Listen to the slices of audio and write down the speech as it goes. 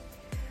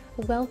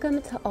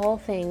Welcome to All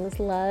Things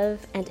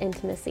Love and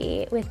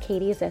Intimacy with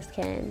Katie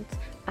Ziskind.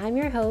 I'm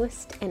your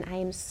host, and I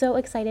am so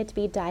excited to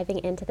be diving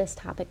into this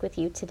topic with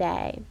you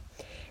today.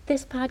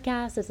 This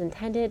podcast is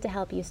intended to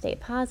help you stay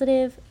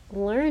positive,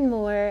 learn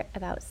more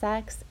about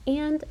sex,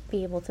 and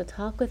be able to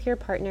talk with your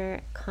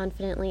partner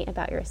confidently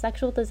about your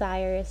sexual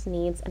desires,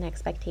 needs, and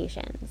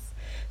expectations.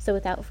 So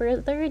without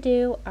further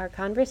ado, our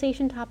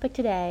conversation topic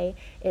today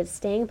is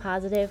staying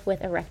positive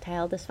with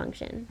erectile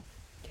dysfunction.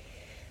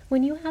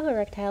 When you have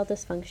erectile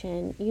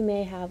dysfunction, you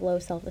may have low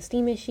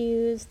self-esteem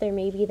issues. There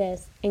may be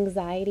this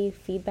anxiety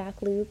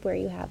feedback loop where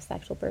you have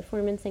sexual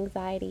performance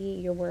anxiety.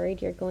 You're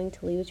worried you're going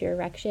to lose your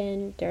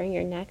erection during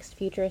your next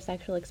future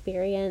sexual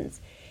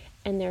experience,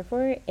 and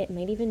therefore it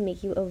might even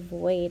make you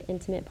avoid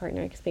intimate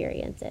partner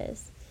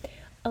experiences.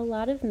 A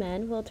lot of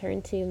men will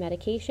turn to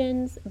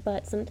medications,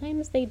 but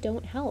sometimes they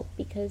don't help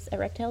because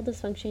erectile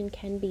dysfunction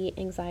can be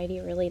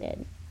anxiety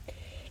related.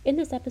 In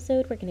this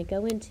episode, we're going to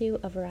go into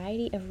a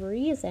variety of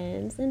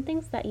reasons and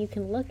things that you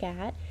can look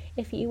at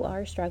if you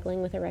are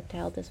struggling with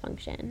erectile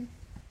dysfunction.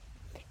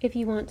 If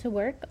you want to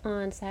work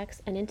on sex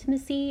and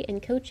intimacy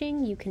and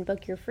coaching, you can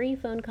book your free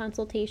phone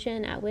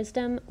consultation at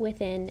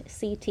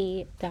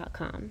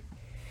wisdomwithinct.com.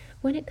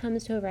 When it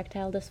comes to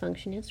erectile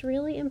dysfunction, it's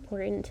really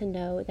important to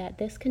know that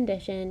this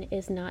condition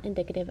is not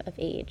indicative of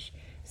age.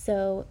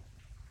 So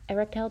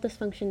erectile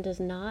dysfunction does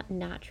not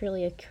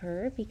naturally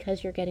occur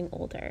because you're getting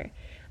older.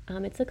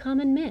 It's a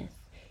common myth.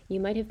 You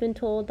might have been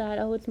told that,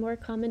 it's more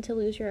common to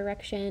lose your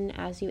erection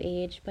as you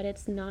age, but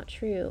it's not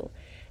true.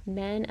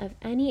 Men of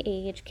any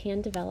age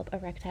can develop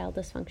erectile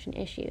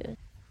dysfunction issues.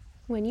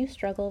 When you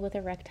struggle with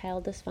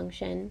erectile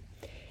dysfunction,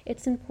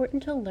 it's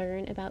important to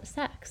learn about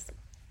sex.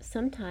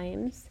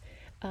 Sometimes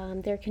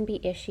there can be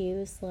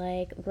issues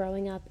like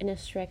growing up in a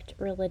strict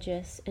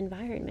religious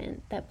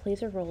environment that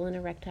plays a role in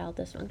erectile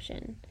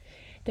dysfunction.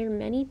 There are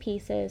many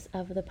pieces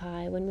of the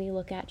pie when we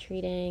look at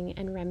treating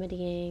and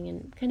remedying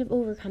and kind of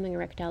overcoming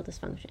erectile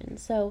dysfunction.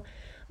 So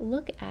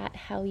look at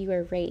how you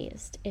were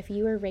raised. If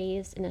you were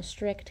raised in a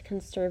strict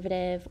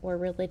conservative or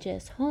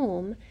religious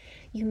home,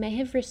 you may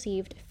have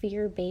received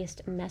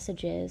fear-based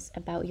messages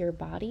about your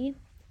body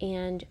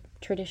and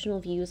traditional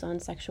views on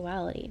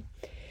sexuality.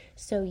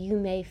 So you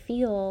may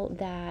feel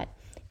that,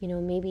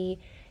 maybe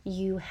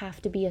you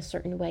have to be a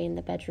certain way in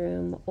the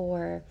bedroom,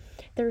 or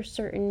there are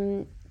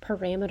certain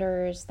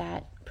parameters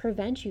that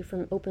prevent you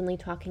from openly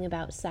talking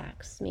about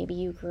sex. Maybe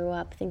you grew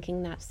up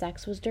thinking that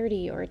sex was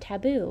dirty or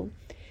taboo,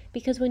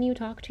 because when you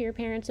talk to your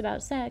parents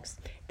about sex,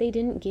 they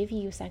didn't give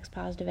you sex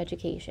positive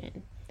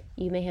education.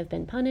 You may have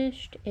been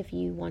punished if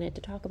you wanted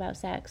to talk about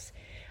sex.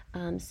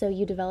 So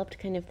you developed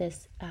kind of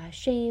this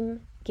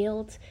shame,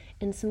 guilt,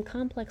 and some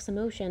complex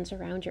emotions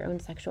around your own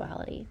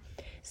sexuality.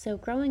 So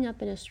growing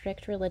up in a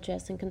strict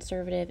religious and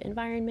conservative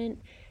environment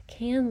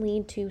can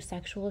lead to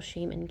sexual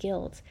shame and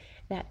guilt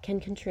that can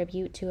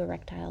contribute to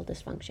erectile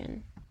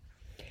dysfunction.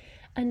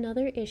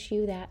 Another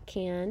issue that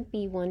can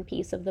be one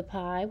piece of the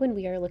pie when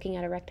we are looking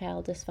at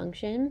erectile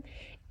dysfunction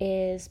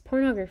is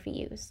pornography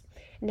use.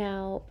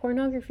 Now,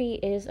 pornography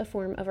is a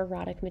form of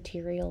erotic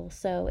material,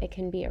 so it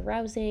can be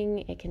arousing.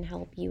 It can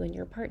help you and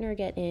your partner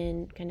get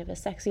in kind of a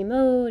sexy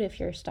mode if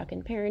you're stuck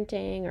in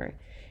parenting or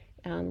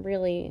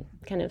really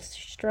kind of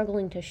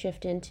struggling to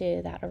shift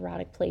into that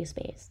erotic play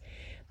space.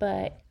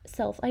 But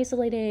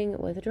self-isolating,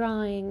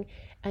 withdrawing,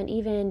 and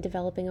even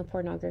developing a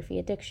pornography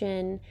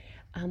addiction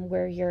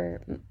where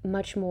you're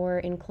much more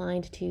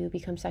inclined to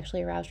become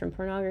sexually aroused from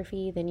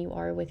pornography than you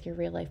are with your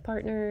real life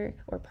partner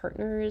or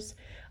partners,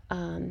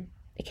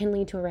 it can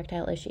lead to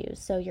erectile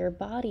issues. So your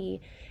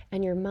body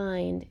and your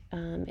mind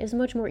is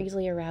much more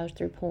easily aroused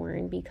through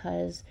porn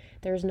because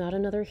there's not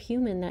another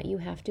human that you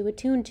have to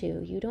attune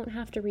to. You don't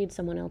have to read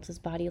someone else's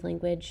body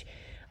language.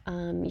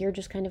 You're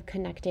just kind of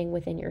connecting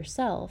within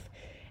yourself.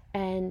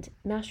 And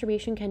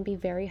masturbation can be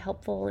very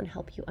helpful and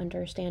help you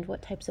understand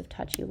what types of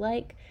touch you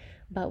like,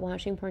 but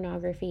watching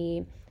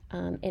pornography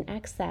in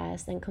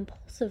excess and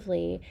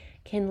compulsively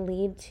can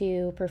lead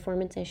to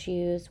performance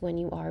issues when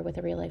you are with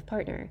a real life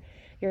partner.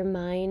 Your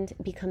mind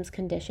becomes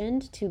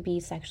conditioned to be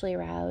sexually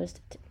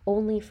aroused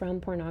only from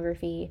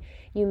pornography.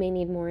 You may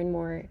need more and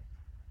more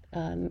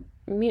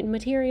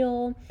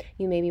material.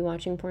 You may be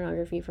watching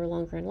pornography for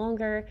longer and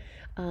longer,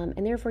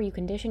 and therefore you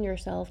condition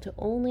yourself to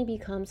only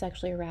become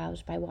sexually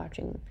aroused by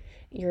watching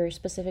your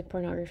specific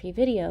pornography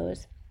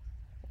videos.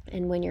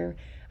 And when your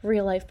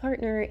real life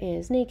partner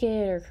is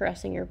naked or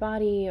caressing your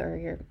body or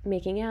you're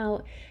making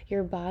out,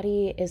 your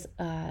body is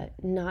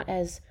not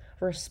as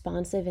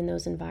responsive in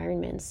those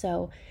environments.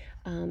 So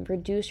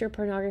reduce your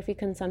pornography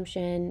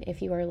consumption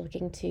if you are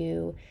looking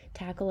to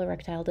tackle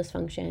erectile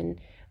dysfunction.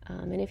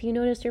 And if you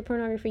notice your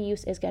pornography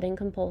use is getting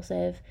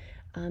compulsive,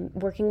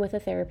 working with a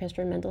therapist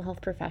or mental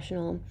health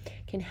professional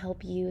can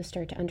help you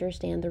start to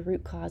understand the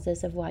root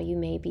causes of why you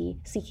may be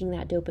seeking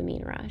that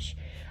dopamine rush.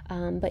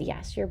 But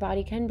yes, your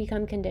body can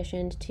become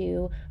conditioned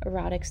to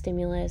erotic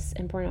stimulus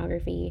and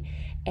pornography,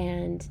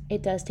 and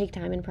it does take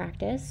time and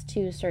practice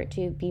to start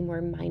to be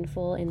more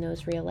mindful in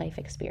those real life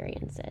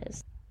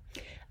experiences.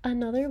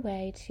 Another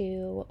way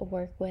to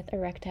work with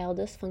erectile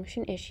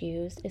dysfunction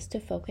issues is to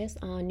focus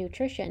on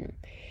nutrition.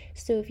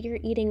 So, if you're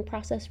eating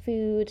processed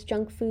foods,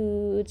 junk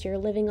foods, you're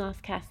living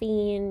off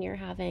caffeine, you're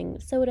having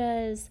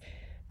sodas,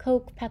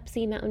 Coke,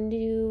 Pepsi, Mountain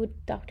Dew,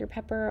 Dr.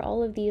 Pepper,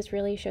 all of these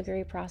really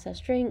sugary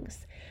processed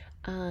drinks,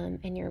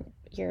 and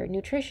your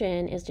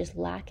nutrition is just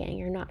lacking.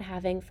 You're not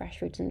having fresh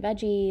fruits and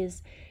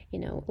veggies,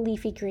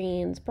 leafy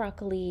greens,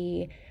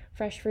 broccoli,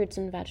 fresh fruits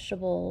and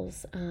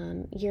vegetables.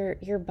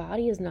 Your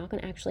body is not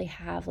going to actually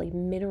have like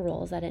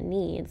minerals that it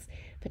needs: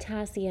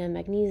 potassium,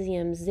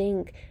 magnesium,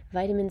 zinc,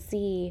 vitamin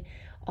C,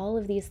 all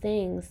of these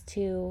things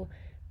to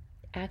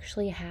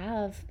actually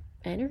have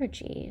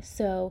energy.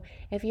 So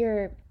if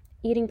you're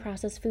eating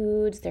processed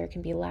foods, there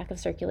can be lack of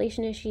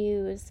circulation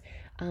issues.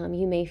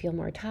 You may feel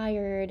more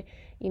tired.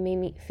 You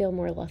may feel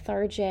more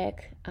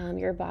lethargic.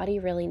 Your body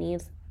really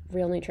needs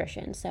real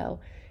nutrition. So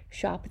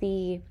shop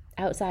the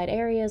outside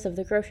areas of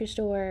the grocery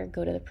store,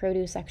 go to the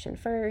produce section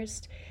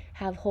first,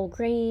 have whole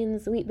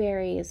grains, wheat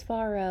berries,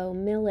 farro,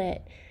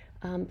 millet,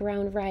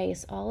 brown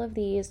rice, all of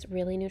these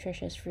really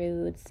nutritious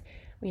foods,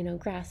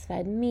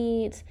 grass-fed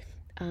meat,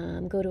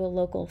 go to a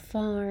local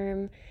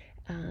farm,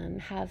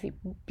 have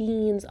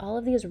beans, all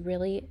of these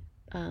really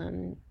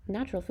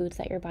natural foods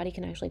that your body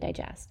can actually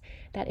digest.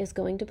 That is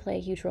going to play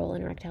a huge role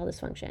in erectile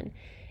dysfunction.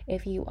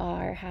 If you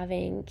are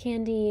having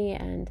candy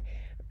and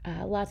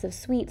lots of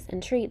sweets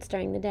and treats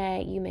during the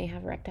day, you may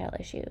have erectile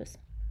issues.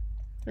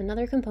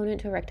 Another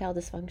component to erectile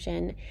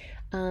dysfunction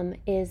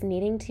is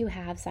needing to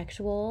have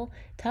sexual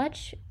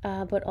touch,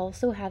 but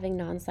also having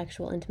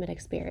non-sexual intimate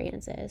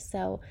experiences.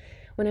 So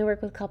when I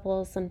work with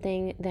couples,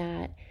 something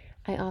that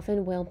I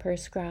often will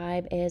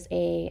prescribe is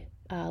a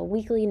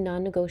weekly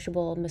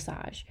non-negotiable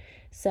massage.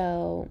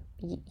 So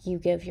you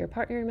give your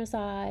partner a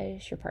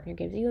massage, your partner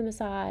gives you a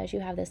massage, you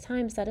have this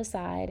time set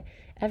aside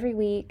every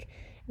week.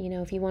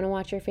 If you want to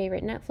watch your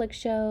favorite Netflix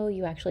show,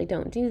 you actually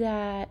don't do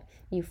that.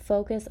 You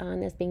focus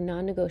on this being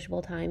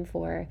non-negotiable time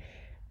for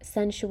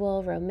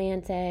sensual,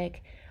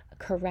 romantic,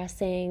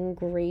 caressing,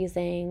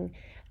 grazing,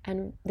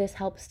 and this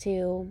helps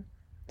to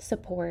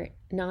support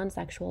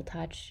non-sexual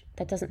touch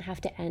that doesn't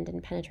have to end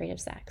in penetrative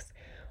sex.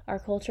 Our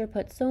culture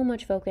puts so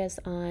much focus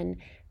on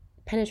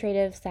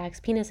penetrative sex,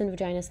 penis and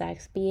vagina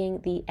sex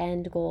being the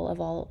end goal of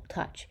all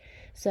touch.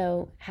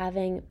 So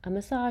having a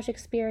massage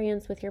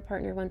experience with your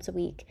partner once a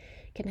week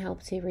can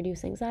help to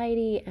reduce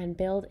anxiety and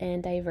build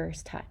in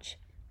diverse touch.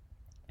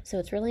 So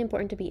it's really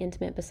important to be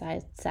intimate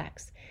besides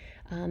sex.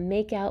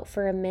 Make out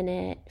for a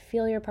minute,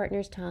 feel your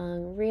partner's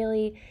tongue,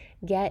 really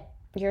get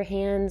your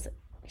hands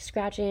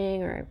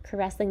scratching or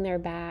caressing their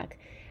back.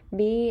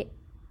 Be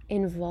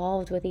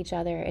involved with each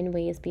other in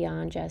ways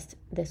beyond just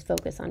this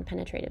focus on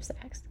penetrative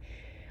sex.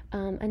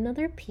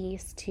 Another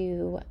piece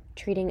to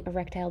treating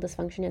erectile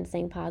dysfunction and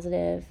staying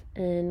positive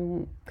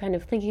and kind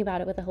of thinking about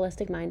it with a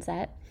holistic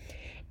mindset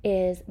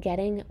is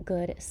getting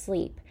good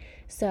sleep.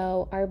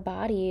 So our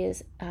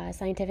bodies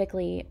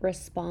scientifically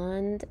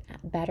respond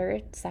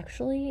better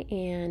sexually,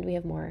 and we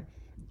have more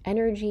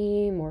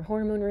energy, more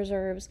hormone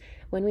reserves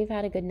when we've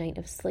had a good night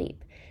of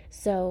sleep.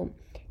 So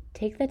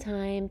take the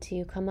time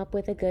to come up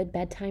with a good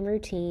bedtime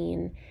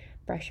routine.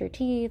 Brush your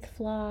teeth,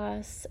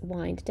 floss,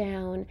 wind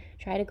down,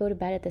 try to go to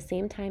bed at the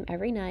same time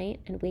every night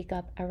and wake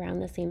up around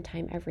the same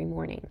time every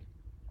morning.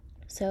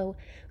 So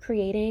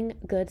creating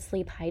good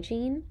sleep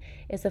hygiene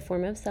is a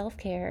form of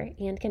self-care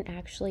and can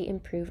actually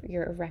improve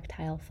your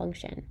erectile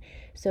function.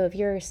 So if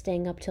you're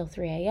staying up till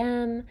 3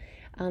 a.m.,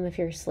 if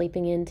you're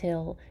sleeping in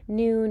till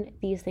noon,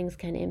 these things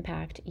can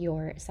impact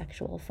your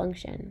sexual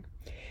function.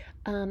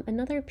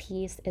 Another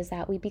piece is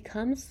that we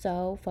become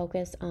so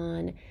focused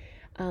on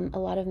a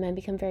lot of men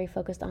become very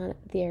focused on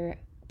their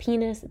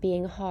penis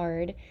being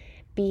hard,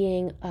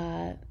 being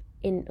a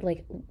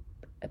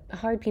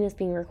hard penis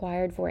being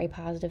required for a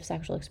positive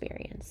sexual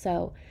experience.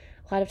 So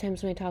a lot of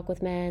times when I talk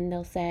with men,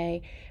 they'll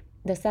say,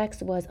 the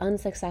sex was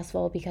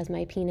unsuccessful because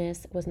my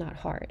penis was not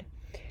hard.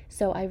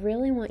 So I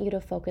really want you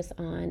to focus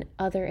on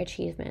other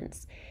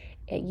achievements.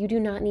 You do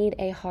not need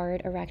a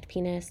hard, erect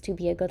penis to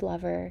be a good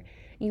lover.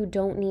 You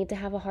don't need to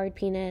have a hard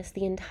penis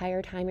the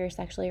entire time you're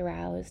sexually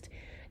aroused.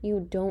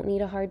 You don't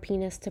need a hard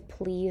penis to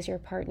please your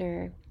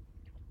partner.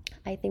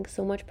 I think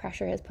so much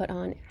pressure is put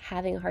on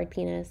having a hard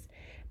penis,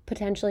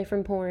 potentially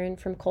from porn,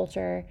 from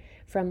culture,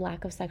 from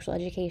lack of sexual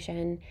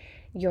education.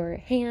 Your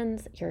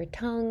hands, your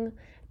tongue,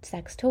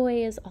 sex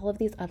toys, all of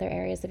these other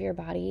areas of your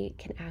body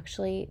can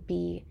actually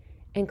be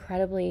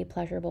incredibly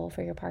pleasurable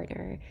for your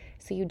partner.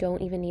 So you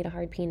don't even need a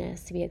hard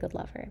penis to be a good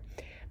lover.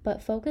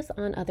 But focus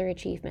on other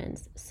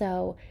achievements.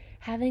 So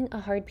having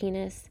a hard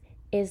penis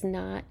is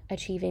not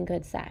achieving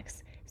good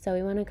sex. So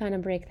we want to kind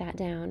of break that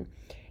down.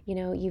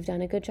 You've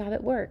done a good job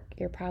at work.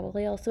 You're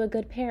probably also a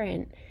good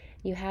parent.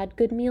 You had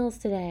good meals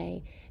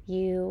today.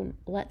 You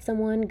let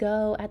someone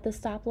go at the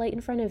stoplight in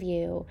front of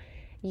you.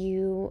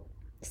 You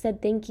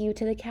said thank you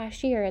to the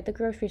cashier at the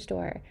grocery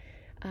store.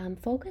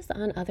 Focus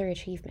on other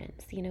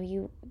achievements.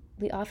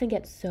 We often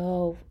get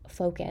so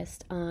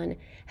focused on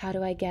how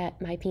do I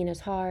get my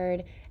penis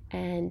hard,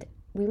 and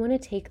we want to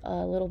take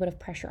a little bit of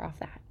pressure off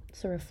that.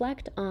 So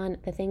reflect on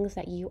the things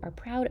that you are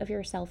proud of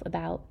yourself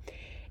about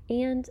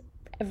and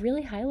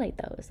really highlight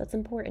those. That's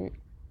important.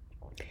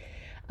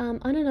 On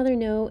another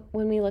note,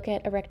 when we look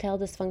at erectile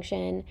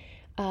dysfunction,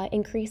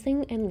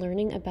 increasing and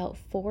learning about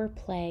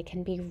foreplay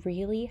can be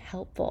really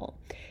helpful.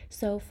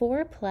 So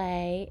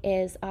foreplay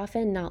is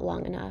often not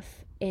long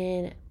enough.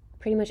 In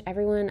pretty much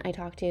everyone I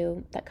talk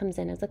to that comes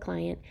in as a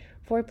client,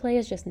 foreplay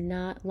is just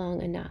not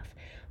long enough.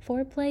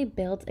 Foreplay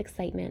builds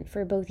excitement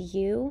for both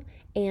you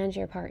and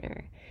your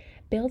partner.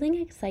 Building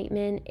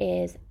excitement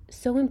is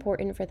so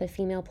important for the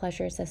female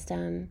pleasure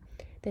system.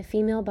 The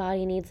female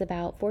body needs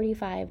about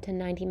 45 to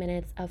 90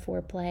 minutes of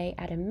foreplay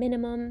at a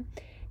minimum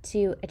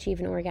to achieve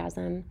an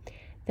orgasm.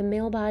 The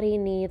male body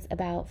needs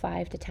about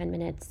 5 to 10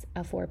 minutes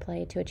of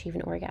foreplay to achieve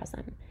an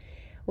orgasm.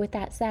 With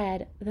that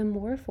said, the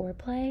more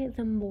foreplay,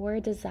 the more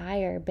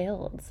desire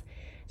builds.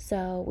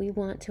 So we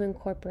want to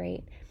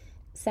incorporate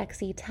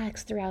sexy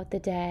text throughout the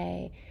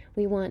day.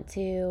 We want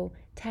to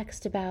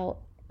text about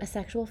a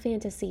sexual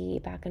fantasy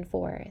back and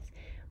forth.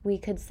 We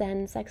could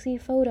send sexy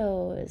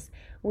photos.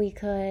 We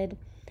could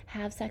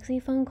have sexy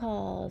phone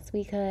calls.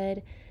 We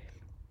could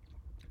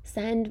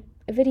send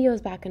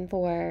videos back and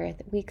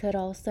forth. We could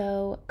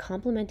also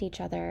compliment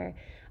each other.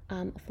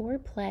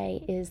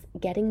 Foreplay is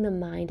getting the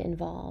mind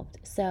involved.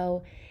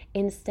 So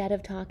instead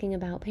of talking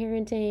about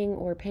parenting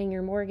or paying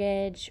your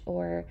mortgage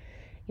or,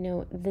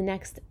 the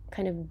next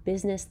kind of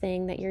business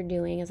thing that you're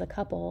doing as a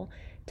couple,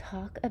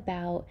 talk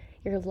about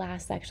your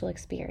last sexual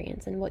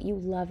experience and what you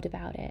loved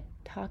about it.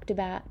 Talk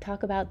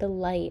about the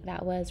light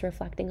that was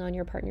reflecting on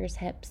your partner's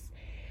hips.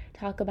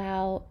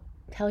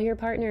 Tell your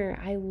partner,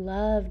 I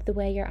loved the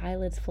way your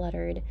eyelids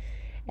fluttered.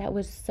 That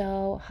was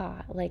so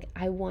hot. Like,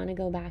 I want to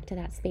go back to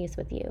that space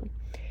with you.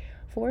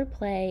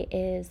 Foreplay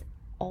is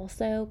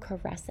also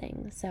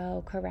caressing.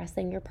 So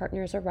caressing your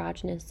partner's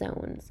erogenous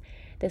zones.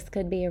 This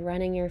could be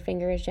running your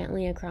fingers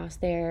gently across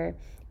their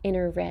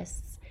inner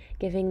wrists,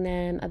 giving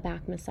them a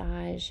back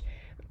massage,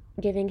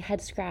 giving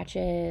head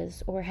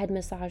scratches or head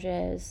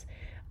massages,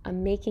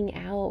 making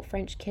out,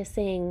 French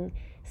kissing,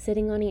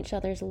 sitting on each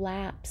other's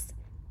laps.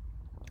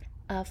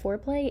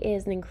 Foreplay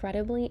is an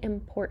incredibly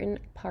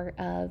important part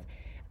of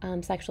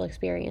sexual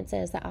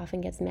experiences that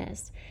often gets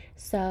missed.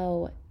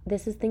 So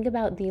think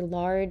about the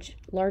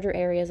larger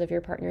areas of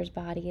your partner's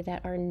body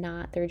that are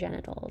not their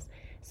genitals.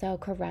 So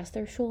caress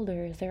their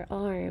shoulders, their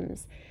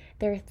arms,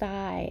 their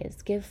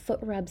thighs, give foot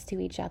rubs to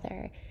each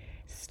other.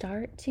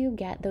 Start to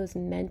get those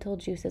mental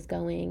juices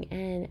going,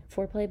 and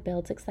foreplay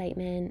builds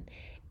excitement.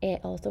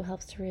 It also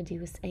helps to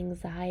reduce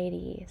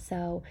anxiety.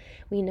 So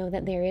we know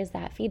that there is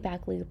that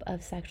feedback loop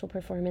of sexual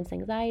performance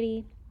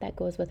anxiety that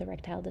goes with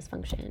erectile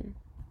dysfunction.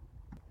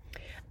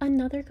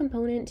 Another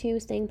component to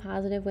staying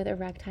positive with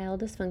erectile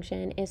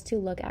dysfunction is to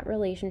look at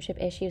relationship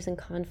issues and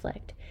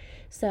conflict.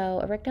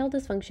 So erectile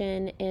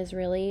dysfunction is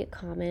really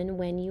common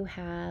when you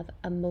have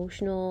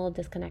emotional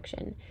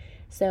disconnection.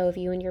 So if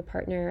you and your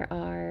partner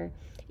are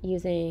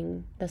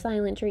using the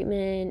silent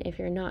treatment, if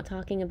you're not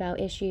talking about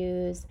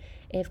issues,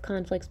 if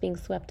conflict's being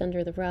swept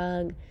under the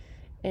rug,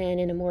 and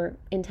in a more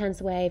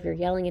intense way, if you're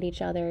yelling at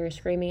each other,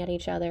 screaming at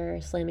each other,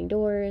 slamming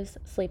doors,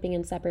 sleeping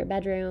in separate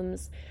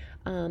bedrooms,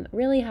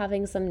 really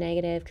having some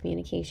negative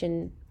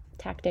communication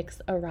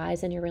tactics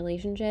arise in your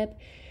relationship,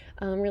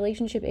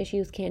 relationship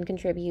issues can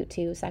contribute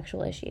to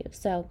sexual issues.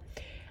 So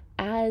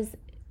as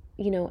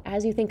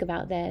you think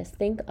about this,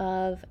 think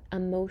of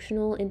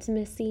emotional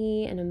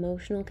intimacy and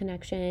emotional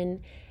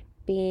connection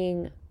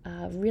being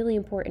a really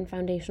important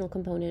foundational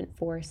component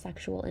for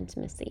sexual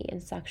intimacy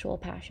and sexual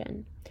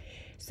passion.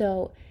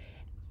 So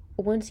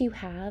once you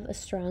have a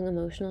strong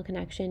emotional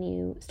connection,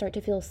 you start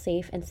to feel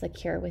safe and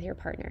secure with your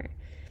partner.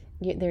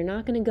 They're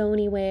not going to go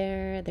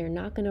anywhere, they're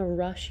not going to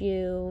rush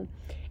you,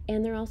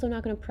 and they're also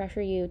not going to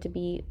pressure you to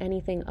be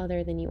anything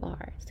other than you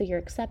are. So you're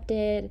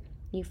accepted,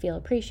 you feel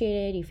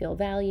appreciated, you feel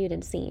valued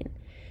and seen.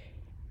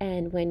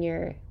 And when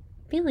you're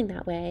feeling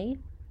that way,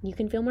 you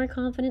can feel more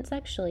confident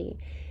sexually.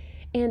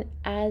 And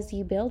as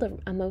you build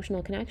an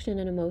emotional connection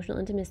and emotional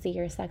intimacy,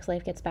 your sex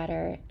life gets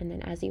better. And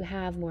then as you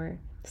have more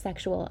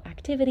sexual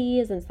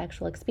activities and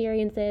sexual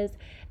experiences,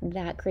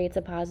 that creates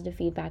a positive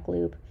feedback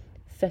loop,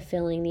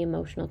 fulfilling the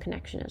emotional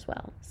connection as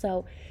well.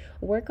 So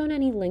work on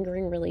any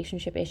lingering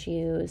relationship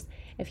issues.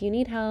 If you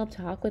need help,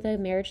 talk with a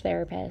marriage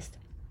therapist.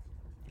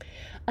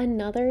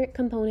 Another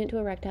component to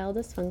erectile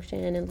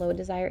dysfunction and low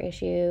desire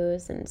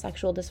issues and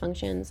sexual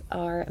dysfunctions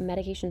are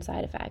medication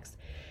side effects.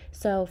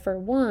 So for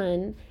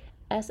one,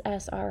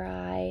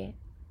 SSRI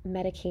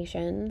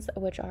medications,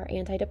 which are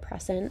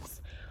antidepressants,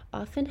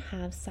 often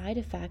have side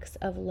effects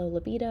of low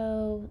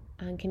libido,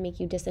 can make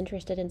you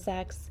disinterested in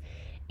sex,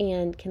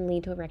 and can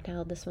lead to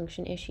erectile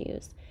dysfunction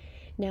issues.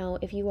 Now,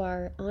 if you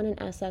are on an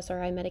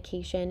SSRI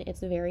medication,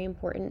 it's very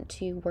important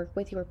to work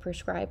with your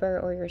prescriber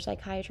or your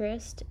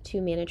psychiatrist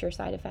to manage your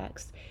side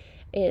effects.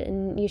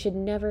 And you should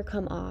never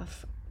come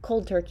off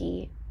cold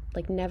turkey,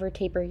 like never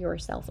taper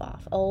yourself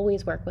off.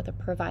 Always work with a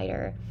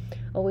provider,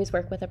 always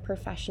work with a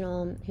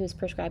professional who's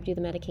prescribed you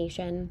the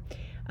medication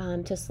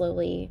to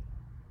slowly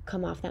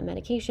come off that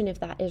medication if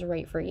that is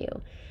right for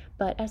you.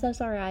 but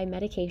SSRI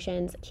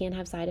medications can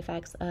have side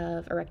effects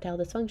of erectile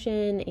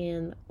dysfunction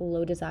and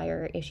low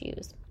desire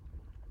issues.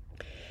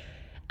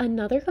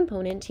 Another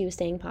component to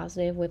staying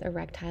positive with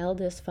erectile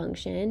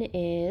dysfunction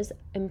is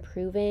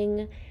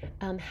improving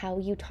how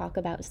you talk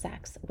about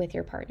sex with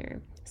your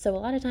partner. So a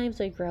lot of times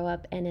we grow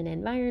up in an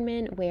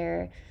environment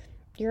where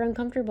you're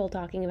uncomfortable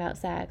talking about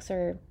sex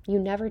or you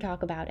never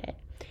talk about it.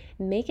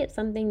 Make it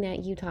something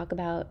that you talk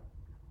about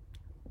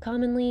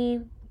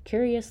commonly,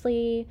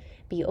 curiously,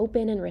 be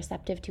open and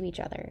receptive to each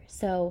other.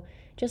 So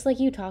just like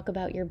you talk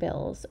about your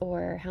bills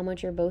or how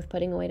much you're both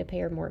putting away to pay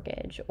your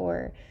mortgage,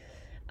 or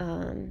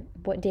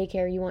what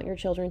daycare you want your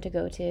children to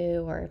go to,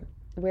 or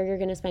where you're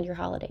going to spend your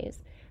holidays.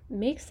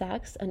 Make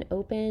sex an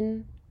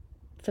open,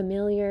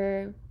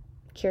 familiar,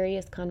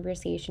 curious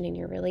conversation in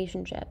your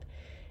relationship.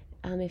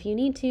 If you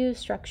need to,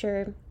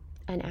 structure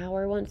an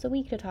hour once a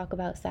week to talk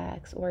about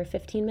sex, or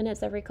 15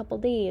 minutes every couple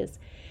days.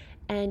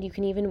 And you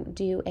can even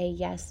do a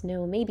yes,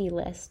 no, maybe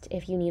list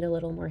if you need a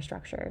little more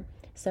structure.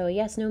 So a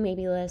yes, no,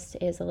 maybe list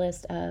is a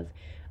list of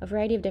a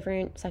variety of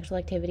different sexual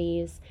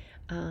activities.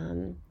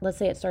 Let's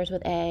say it starts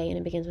with A and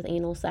it begins with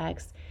anal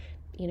sex.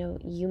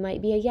 You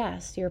might be a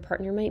yes, your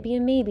partner might be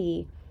a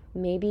maybe.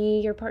 Maybe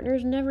your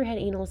partner's never had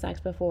anal sex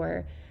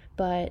before,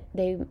 but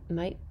they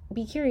might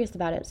be curious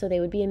about it, so they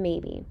would be a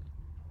maybe.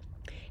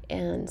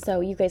 And so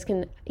you guys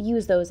can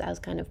use those as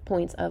kind of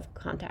points of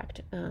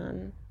contact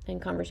and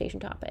conversation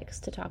topics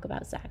to talk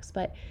about sex.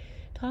 But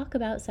talk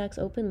about sex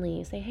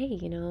openly. Say, hey,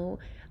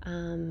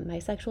 my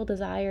sexual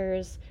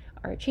desires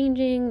are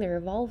changing, they're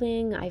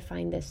evolving. I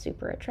find this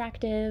super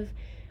attractive.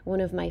 One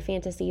of my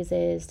fantasies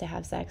is to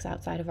have sex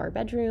outside of our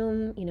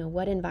bedroom.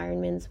 What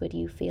environments would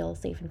you feel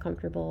safe and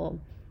comfortable,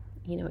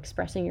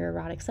 expressing your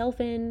erotic self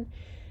in?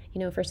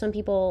 For some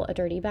people, a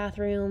dirty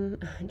bathroom,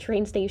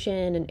 train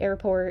station, an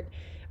airport,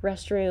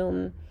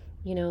 restroom,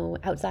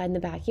 outside in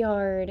the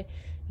backyard,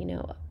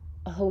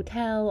 a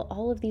hotel.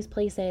 All of these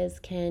places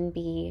can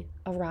be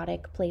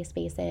erotic play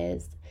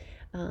spaces.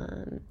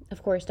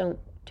 Of course, don't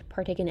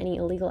partake in any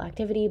illegal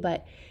activity,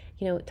 but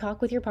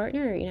talk with your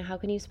partner. How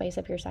can you spice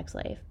up your sex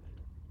life?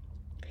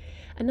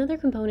 Another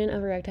component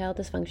of erectile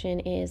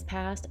dysfunction is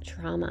past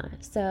trauma.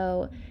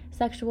 So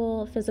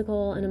sexual,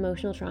 physical, and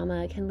emotional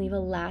trauma can leave a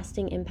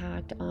lasting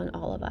impact on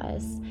all of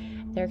us.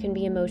 There can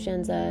be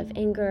emotions of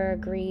anger,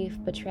 grief,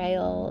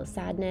 betrayal,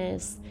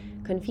 sadness,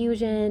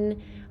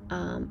 confusion,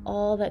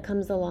 all that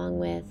comes along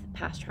with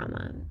past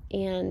trauma.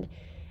 And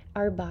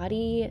our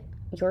body,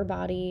 your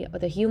body, or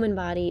the human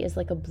body is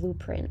like a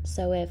blueprint.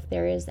 So if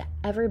there has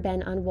ever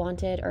been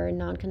unwanted or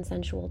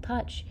non-consensual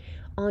touch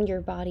on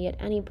your body at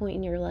any point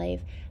in your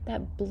life,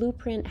 that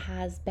blueprint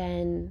has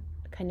been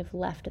kind of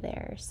left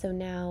there. So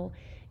now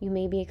you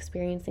may be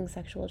experiencing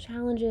sexual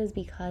challenges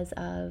because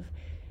of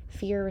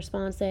fear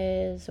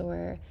responses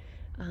or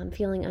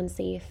feeling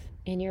unsafe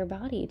in your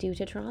body due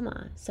to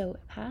trauma. So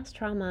past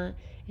trauma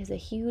is a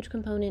huge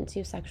component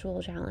to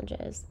sexual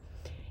challenges.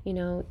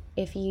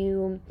 If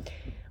you,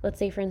 let's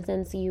say for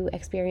instance, you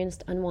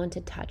experienced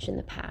unwanted touch in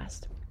the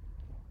past,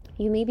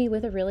 you may be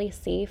with a really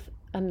safe,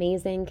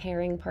 amazing,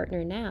 caring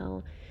partner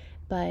now,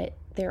 but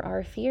there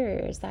are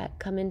fears that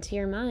come into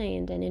your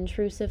mind and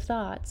intrusive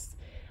thoughts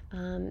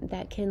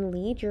that can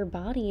lead your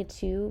body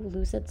to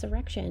lose its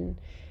erection.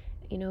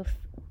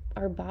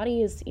 Our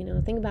bodies,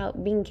 think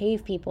about being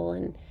cave people,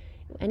 and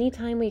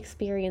anytime we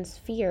experience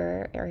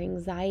fear or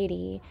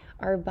anxiety,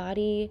 our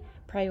body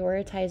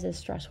prioritizes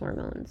stress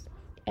hormones.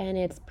 And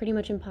it's pretty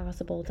much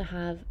impossible to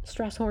have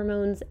stress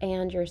hormones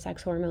and your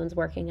sex hormones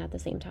working at the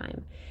same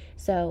time.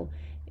 So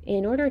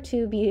in order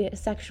to be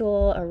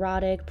sexual,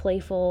 erotic,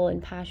 playful,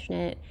 and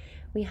passionate,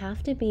 we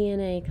have to be in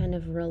a kind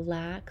of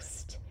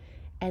relaxed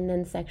and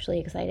then sexually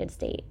excited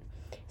state.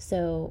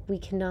 So we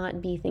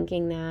cannot be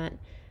thinking that,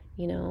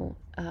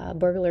 a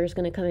burglar is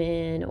going to come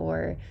in,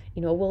 or,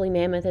 a woolly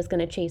mammoth is going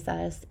to chase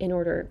us in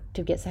order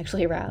to get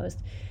sexually aroused.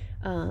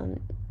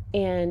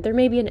 And there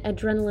may be an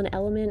adrenaline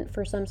element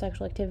for some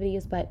sexual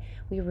activities, but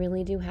we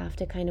really do have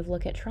to kind of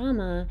look at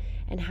trauma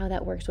and how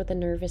that works with the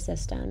nervous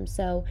system.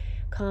 So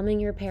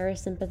calming your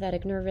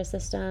parasympathetic nervous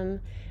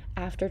system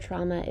after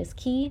trauma is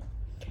key.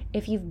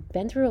 If you've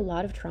been through a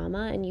lot of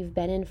trauma and you've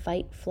been in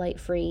fight, flight,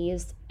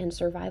 freeze, and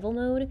survival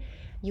mode,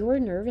 your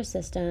nervous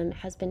system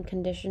has been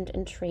conditioned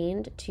and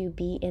trained to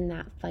be in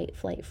that fight,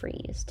 flight,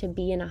 freeze, to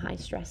be in a high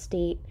stress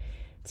state,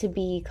 to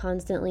be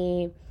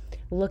constantly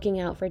looking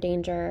out for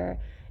danger.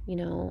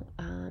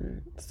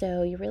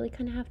 So you really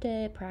kind of have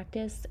to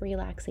practice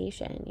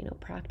relaxation,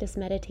 practice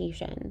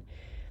meditation,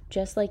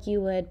 just like you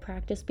would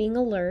practice being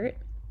alert.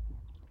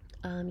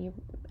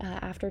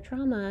 After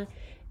trauma,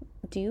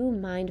 do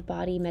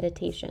mind-body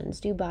meditations,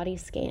 do body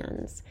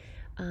scans,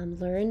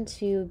 learn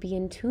to be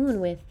in tune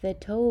with the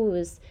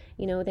toes,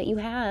 that you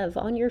have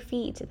on your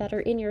feet that are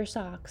in your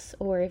socks,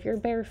 or if you're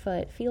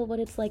barefoot, feel what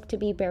it's like to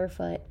be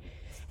barefoot.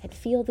 And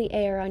feel the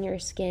air on your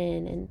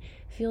skin and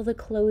feel the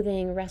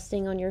clothing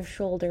resting on your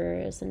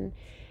shoulders, and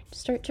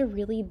start to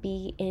really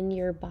be in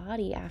your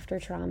body after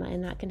trauma,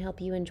 and that can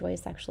help you enjoy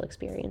sexual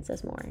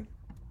experiences more.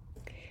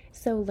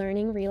 So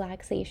learning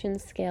relaxation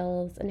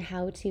skills and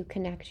how to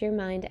connect your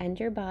mind and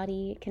your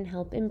body can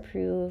help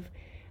improve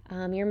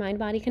your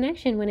mind-body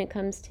connection when it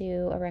comes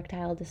to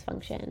erectile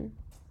dysfunction.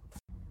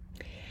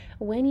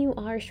 When you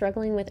are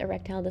struggling with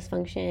erectile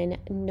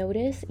dysfunction,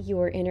 notice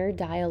your inner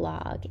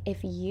dialogue. If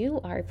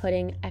you are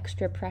putting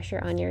extra pressure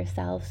on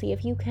yourself, see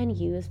if you can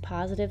use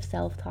positive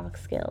self-talk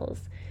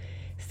skills.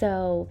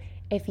 So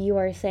if you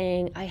are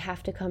saying, I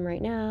have to come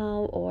right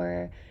now,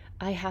 or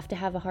I have to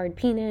have a hard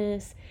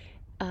penis,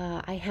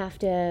 I have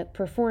to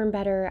perform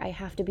better, I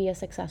have to be a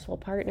successful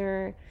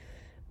partner,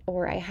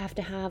 or I have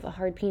to have a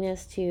hard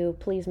penis to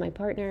please my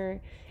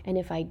partner, and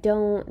if I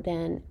don't,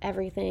 then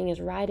everything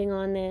is riding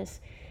on this.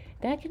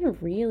 That can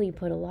really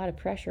put a lot of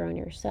pressure on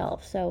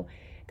yourself. So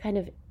kind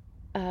of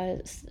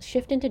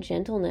shift into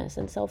gentleness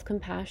and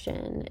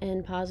self-compassion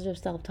and positive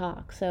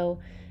self-talk. So,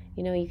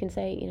 you can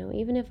say,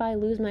 even if I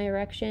lose my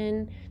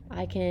erection,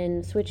 I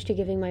can switch to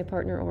giving my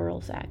partner oral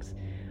sex.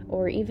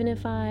 Or even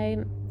if I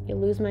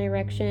lose my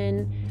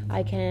erection,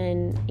 I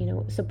can,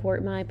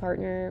 support my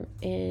partner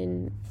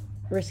in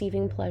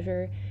receiving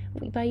pleasure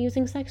by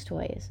using sex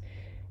toys.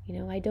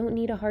 I don't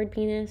need a hard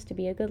penis to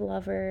be a good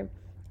lover.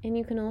 And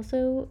you can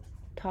also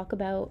talk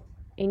about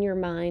in your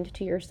mind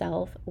to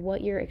yourself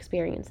what you're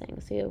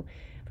experiencing. So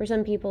for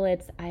some people,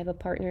 it's I have a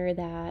partner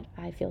that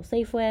I feel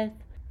safe with.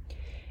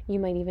 You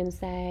might even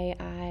say,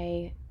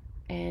 I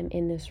am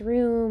in this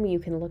room. You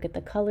can look at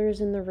the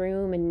colors in the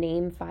room and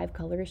name 5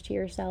 colors to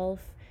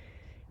yourself.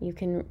 You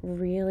can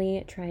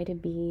really try to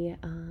be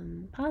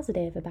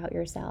positive about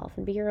yourself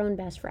and be your own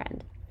best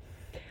friend.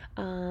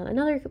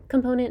 Another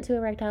component to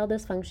erectile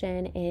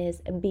dysfunction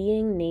is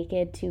being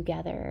naked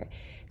together.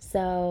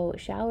 So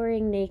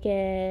showering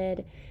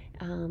naked,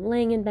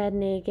 laying in bed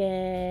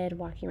naked,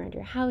 walking around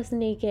your house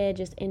naked,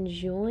 just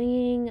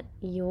enjoying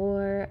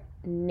your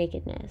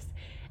nakedness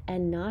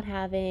and not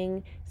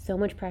having so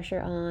much pressure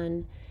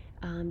on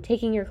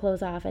taking your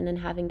clothes off and then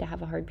having to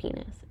have a hard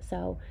penis.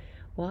 So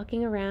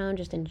walking around,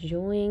 just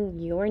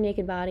enjoying your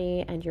naked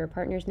body and your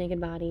partner's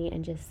naked body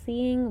and just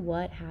seeing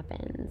what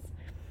happens.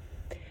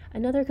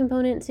 Another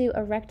component to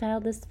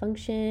erectile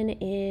dysfunction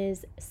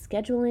is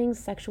scheduling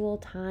sexual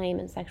time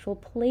and sexual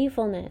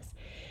playfulness.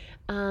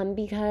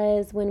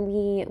 Because when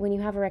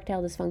you have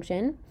erectile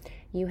dysfunction,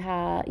 you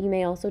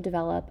may also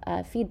develop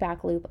a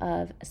feedback loop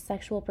of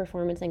sexual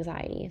performance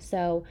anxiety.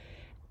 So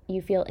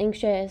you feel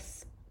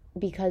anxious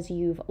because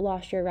you've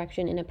lost your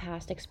erection in a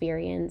past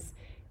experience.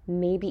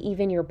 Maybe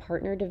even your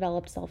partner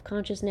developed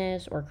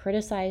self-consciousness or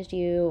criticized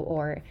you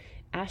or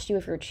asked you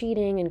if you're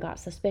cheating and got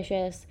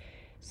suspicious.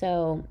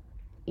 So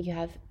you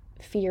have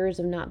fears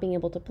of not being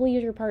able to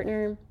please your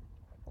partner.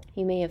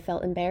 You may have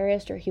felt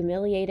embarrassed or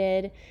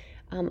humiliated.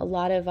 A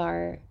lot of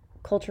our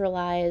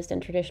culturalized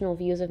and traditional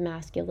views of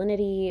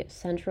masculinity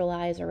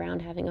centralize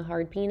around having a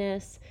hard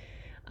penis.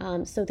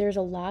 So there's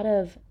a lot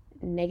of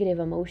negative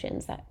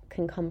emotions that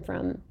can come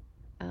from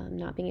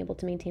not being able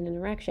to maintain an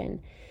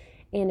erection.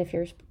 And if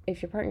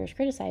your partner's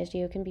criticized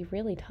you, it can be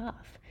really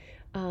tough.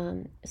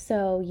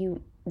 So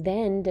you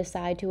then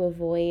decide to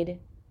avoid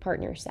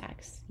partner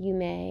sex. You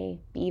may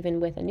be even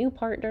with a new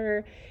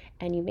partner,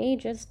 and you may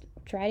just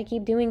try to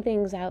keep doing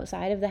things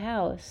outside of the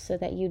house so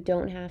that you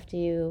don't have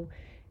to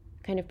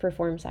kind of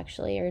perform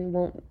sexually, or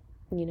won't,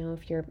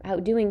 if you're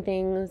out doing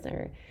things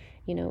or,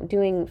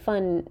 doing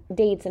fun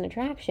dates and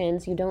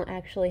attractions, you don't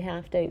actually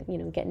have to,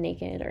 get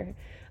naked or,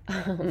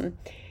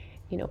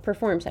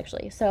 perform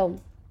sexually. So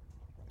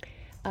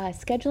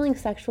scheduling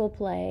sexual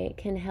play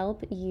can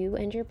help you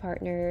and your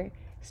partner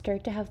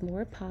start to have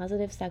more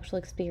positive sexual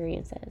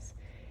experiences.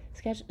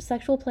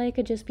 Sexual play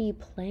could just be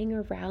playing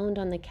around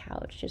on the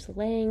couch, just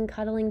laying,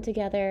 cuddling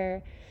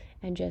together,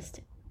 and just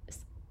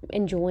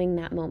enjoying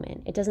that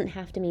moment. It doesn't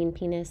have to mean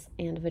penis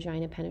and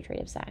vagina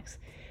penetrative sex.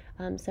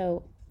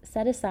 So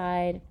set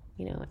aside,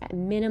 at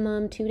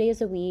minimum 2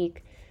 days a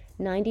week,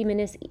 90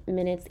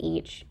 minutes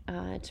each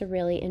to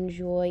really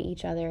enjoy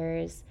each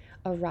other's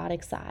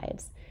erotic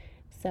sides.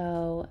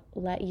 So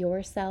let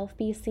yourself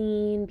be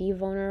seen, be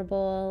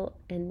vulnerable,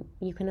 and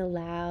you can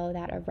allow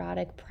that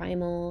erotic,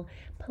 primal,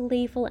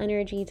 playful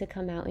energy to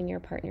come out in your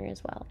partner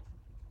as well.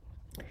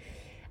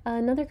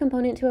 Another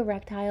component to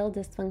erectile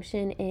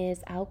dysfunction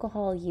is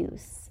alcohol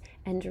use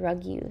and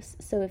drug use.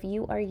 So if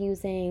you are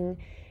using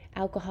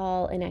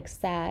alcohol in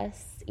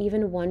excess,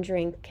 even one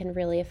drink can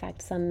really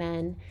affect some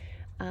men.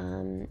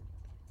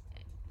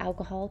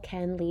 Alcohol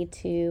can lead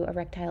to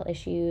erectile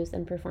issues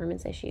and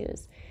performance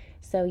issues.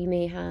 So you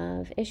may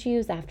have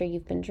issues after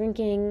you've been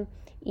drinking,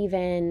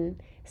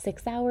 even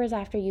 6 hours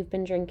after you've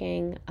been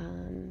drinking,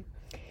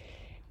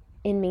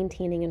 in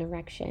maintaining an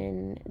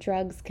erection.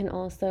 Drugs can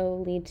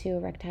also lead to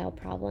erectile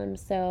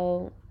problems.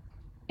 So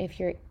if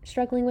you're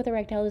struggling with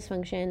erectile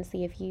dysfunction,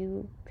 see if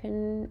you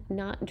can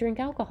not drink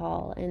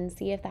alcohol and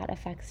see if that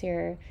affects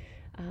your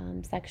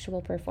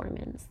sexual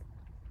performance.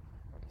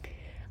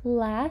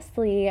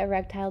 Lastly,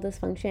 erectile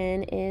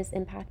dysfunction is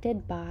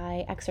impacted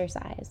by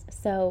exercise.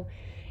 So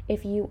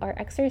if you are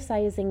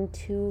exercising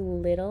too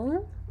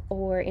little,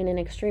 or in an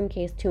extreme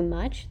case, too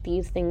much,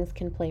 these things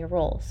can play a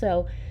role.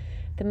 So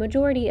the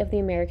majority of the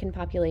American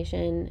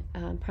population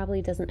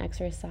probably doesn't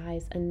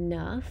exercise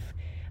enough.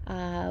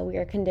 We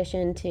are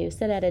conditioned to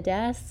sit at a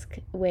desk,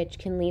 which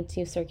can lead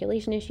to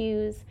circulation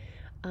issues.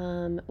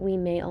 We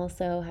may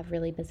also have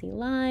really busy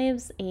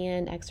lives,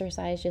 and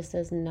exercise just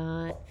does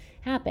not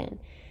happen.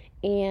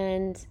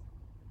 And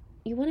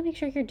you want to make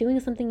sure you're doing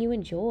something you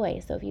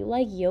enjoy. So if you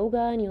like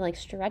yoga and you like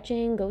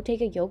stretching, go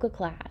take a yoga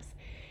class.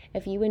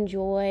 If you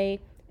enjoy,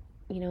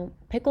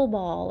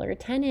 pickleball or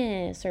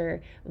tennis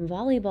or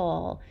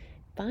volleyball,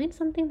 find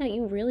something that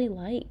you really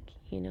like.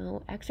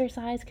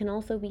 Exercise can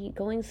also be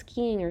going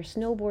skiing or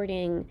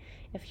snowboarding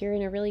if you're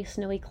in a really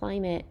snowy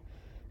climate.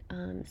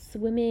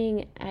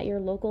 Swimming at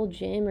your local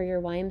gym or your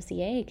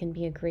YMCA can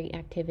be a great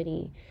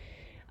activity.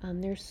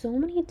 There's so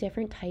many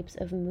different types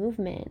of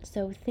movement.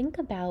 So think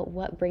about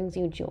what brings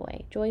you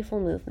joy, joyful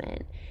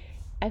movement.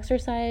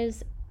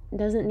 Exercise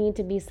doesn't need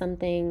to be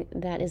something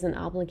that is an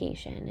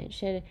obligation. It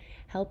should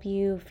help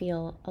you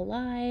feel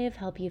alive,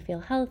 help you feel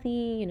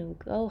healthy,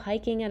 go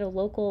hiking at a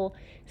local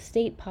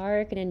state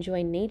park and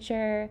enjoy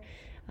nature.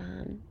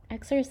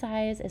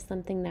 Exercise is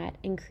something that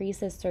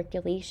increases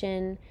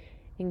circulation,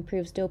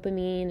 improves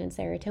dopamine and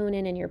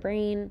serotonin in your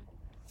brain,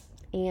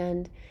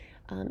 and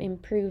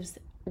improves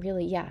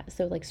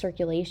so like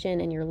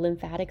circulation and your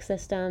lymphatic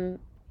system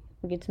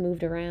gets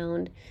moved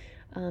around.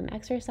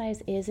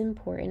 Exercise is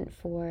important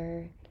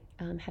for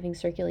having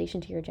circulation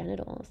to your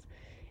genitals,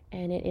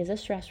 and it is a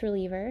stress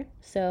reliever.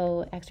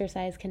 So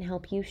exercise can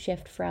help you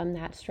shift from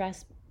that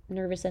stress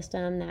nervous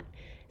system, that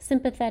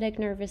sympathetic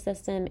nervous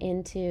system,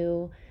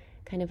 into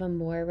kind of a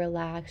more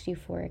relaxed,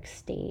 euphoric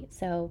state.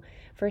 So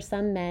for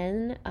some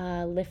men,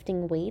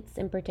 lifting weights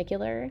in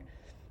particular,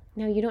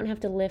 now you don't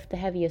have to lift the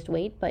heaviest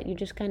weight, but you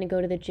just kind of go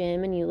to the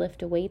gym and you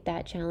lift a weight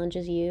that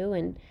challenges you,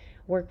 and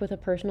work with a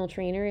personal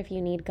trainer if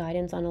you need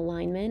guidance on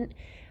alignment.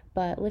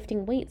 But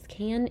lifting weights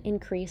can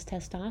increase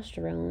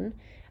testosterone,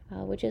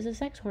 which is a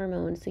sex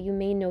hormone. So you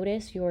may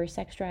notice your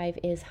sex drive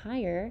is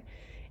higher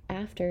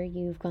after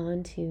you've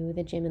gone to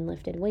the gym and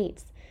lifted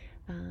weights.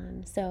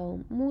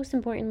 So most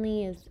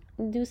importantly is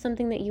do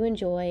something that you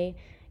enjoy.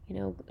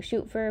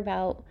 Shoot for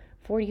about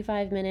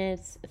 45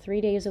 minutes, 3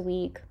 days a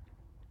week.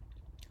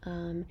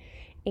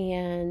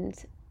 And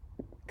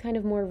kind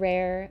of more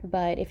rare,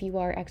 but if you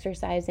are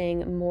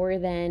exercising more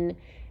than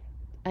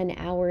an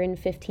hour and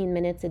 15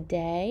 minutes a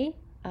day,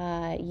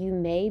 you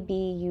may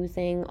be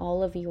using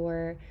all of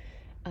your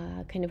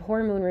kind of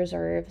hormone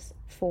reserves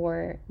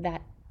for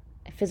that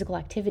physical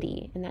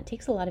activity, and that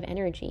takes a lot of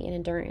energy and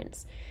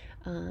endurance.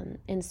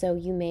 And so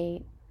you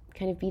may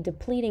kind of be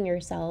depleting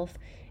yourself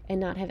and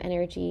not have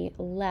energy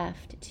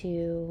left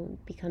to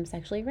become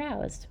sexually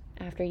aroused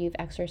after you've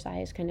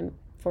exercised kind of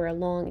for a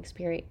long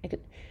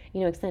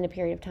extended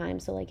period of time.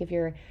 So like if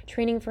you're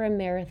training for a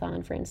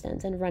marathon, for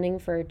instance, and running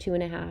for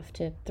 2.5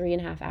 to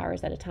 3.5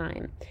 hours at a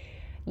time,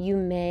 you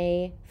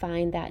may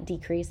find that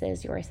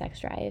decreases your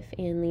sex drive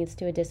and leads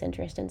to a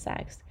disinterest in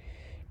sex,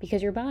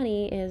 because your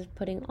body is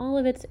putting all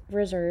of its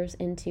reserves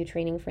into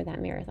training for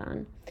that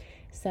marathon.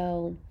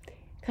 So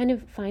kind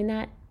of find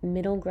that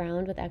middle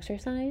ground with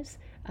exercise,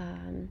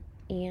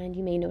 and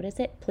you may notice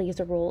it plays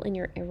a role in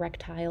your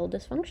erectile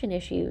dysfunction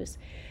issues.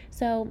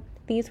 So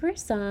these were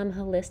some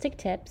holistic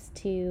tips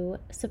to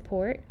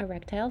support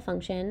erectile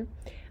function.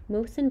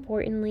 Most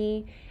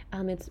importantly,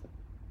 it's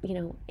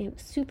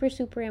super,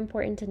 super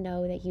important to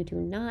know that you do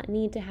not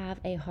need to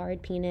have a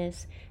hard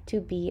penis to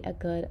be a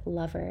good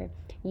lover.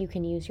 You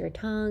can use your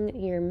tongue,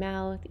 your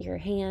mouth, your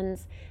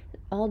hands,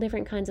 all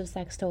different kinds of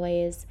sex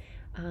toys.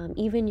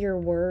 Even your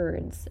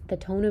words, the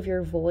tone of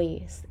your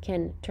voice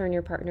can turn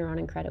your partner on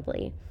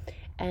incredibly.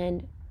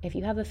 And if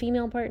you have a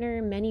female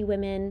partner, many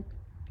women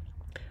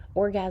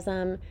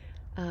orgasm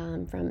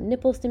from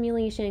nipple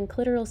stimulation,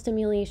 clitoral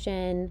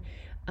stimulation,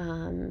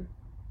 and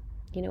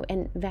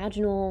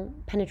vaginal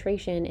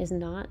penetration is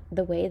not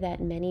the way that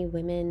many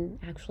women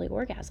actually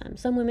orgasm.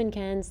 Some women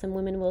can, some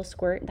women will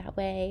squirt that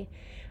way,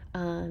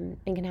 and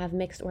can have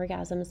mixed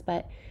orgasms,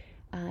 but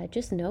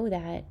just know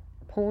that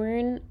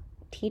porn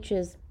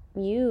teaches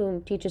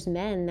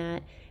men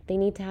that they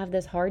need to have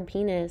this hard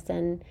penis,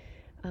 and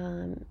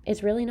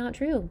it's really not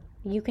true.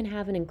 You can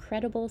have an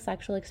incredible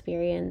sexual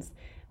experience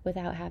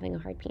without having a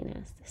hard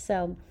penis.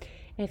 So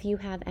if you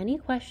have any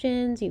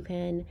questions, you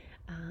can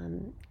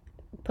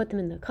put them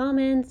in the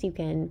comments, you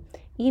can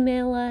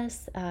email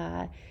us,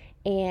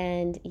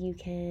 and you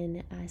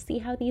can see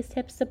how these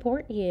tips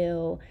support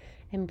you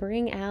and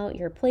bring out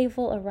your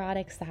playful,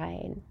 erotic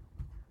side.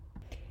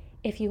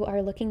 If you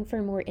are looking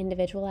for more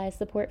individualized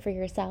support for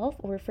yourself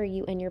or for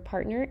you and your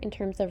partner in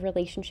terms of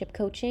relationship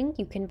coaching,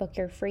 you can book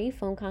your free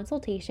phone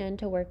consultation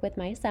to work with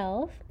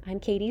myself.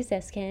 I'm Katie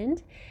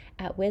Ziskind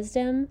at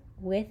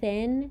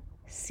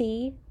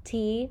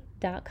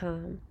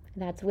wisdomwithinct.com.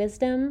 That's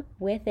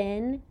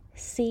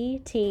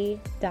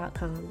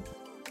wisdomwithinct.com.